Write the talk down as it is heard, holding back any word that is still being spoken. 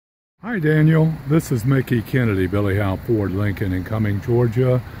Hi Daniel, this is Mickey Kennedy, Billy Howell Ford Lincoln in Cumming,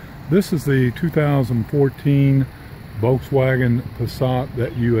 Georgia. This is the 2014 Volkswagen Passat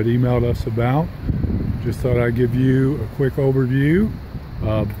that you had emailed us about. Just thought I'd give you a quick overview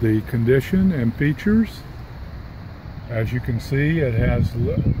of the condition and features. As you can see, it has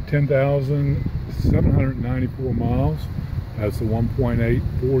 10,794 miles. Has the 1.8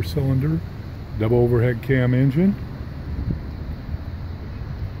 4-cylinder double overhead cam engine.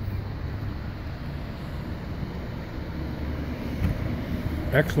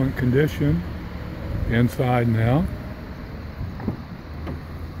 Excellent condition inside and out.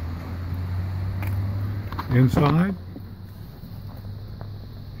 Inside,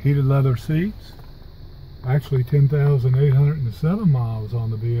 heated leather seats. Actually 10,807 miles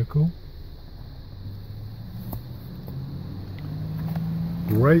on the vehicle.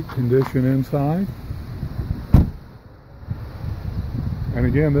 Great condition inside. And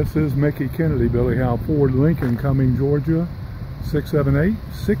again, this is Mickey Kennedy, Billy Howell Ford Lincoln, Cumming, Georgia.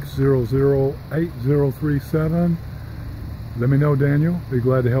 678-600-8037. Let me know, Daniel. Be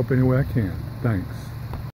glad to help any way I can. Thanks.